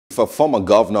A former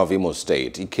governor of Imo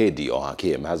State, Ikedi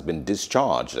Ohakim, has been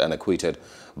discharged and acquitted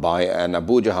by an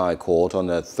Abuja High Court on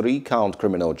a 3-count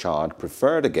criminal charge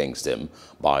preferred against him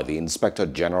by the Inspector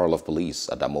General of Police,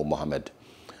 Adamu Mohammed.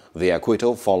 The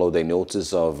acquittal followed a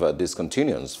notice of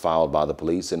discontinuance filed by the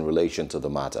police in relation to the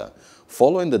matter.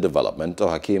 Following the development,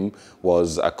 Ohakim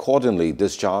was accordingly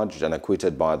discharged and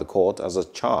acquitted by the court as a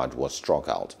charge was struck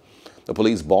out. The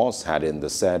police boss had in the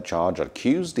said charge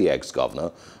accused the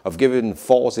ex-governor of giving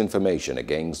false information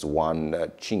against one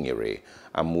Chinyere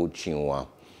Amuchinwa.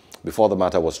 Before the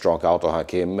matter was struck out,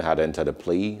 Ohakim had entered a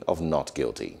plea of not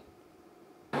guilty.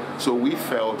 So we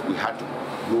felt we had to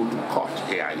go to court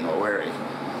here in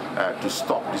Owerri to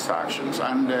stop these actions.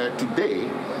 And today,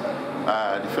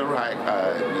 the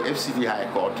FCT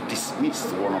High Court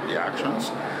dismissed one of the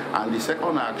actions, and the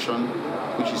second action,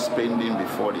 which is pending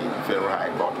before the Federal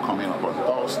High Court coming up on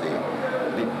Thursday,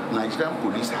 the Nigerian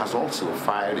police has also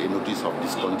filed a notice of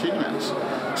discontinuance.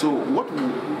 So what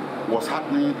was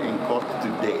happening in court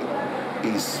today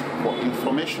is for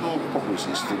informational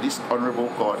purposes to this honorable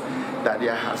court that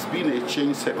there has been a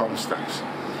changed circumstance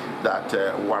that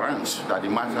warrants that the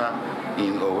matter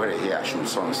in Owerri here should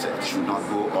sunset, should not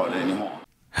go on anymore.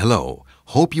 Hello,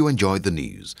 hope you enjoyed the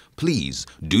news. Please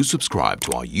do subscribe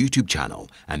to our YouTube channel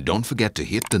and don't forget to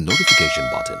hit the notification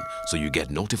button so you get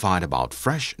notified about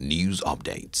fresh news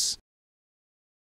updates.